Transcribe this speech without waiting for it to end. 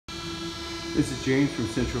This is James from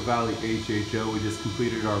Central Valley HHO. We just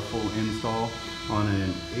completed our full install on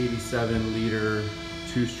an 87 liter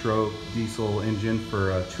two-stroke diesel engine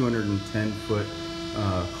for a 210-foot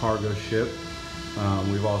cargo ship.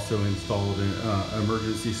 We've also installed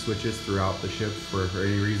emergency switches throughout the ship for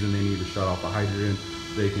any reason they need to shut off the hydrogen,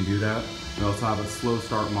 they can do that. We also have a slow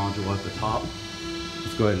start module at the top.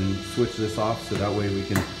 Let's go ahead and switch this off so that way we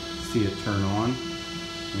can see it turn on.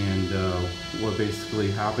 And what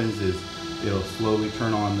basically happens is it'll slowly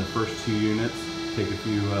turn on the first two units, take a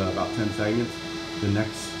few, about 10 seconds. The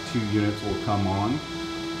next two units will come on,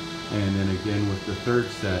 and then again with the third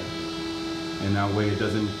set. And that way it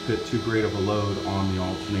doesn't put too great of a load on the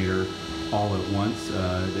alternator all at once.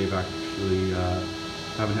 They've actually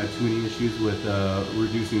haven't had too many issues with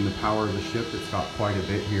reducing the power of the ship. It's got quite a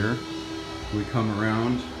bit here. We come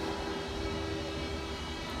around.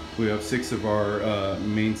 We have 6 of our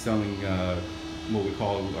main selling, what we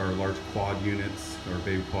call our large quad units, or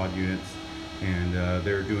baby quad units, and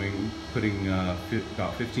they're putting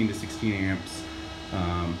about 15 to 16 amps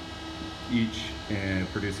each and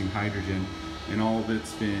producing hydrogen, and all of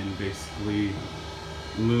it's been basically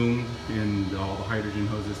loomed, and all the hydrogen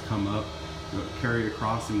hoses come up, carried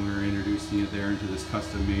across, and we're introducing it there into this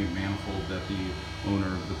custom-made manifold that the owner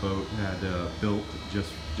of the boat had built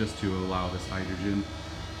just to allow this hydrogen.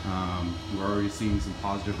 We're already seeing some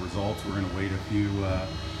positive results. We're going to wait a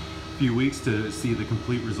few weeks to see the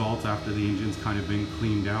complete results after the engine's kind of been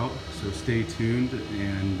cleaned out. So stay tuned.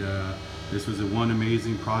 And this was one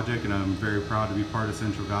amazing project, and I'm very proud to be part of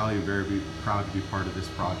Central Valley and very proud to be part of this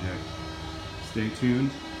project. Stay tuned,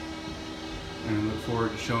 and I look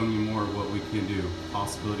forward to showing you more of what we can do.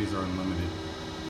 Possibilities are unlimited.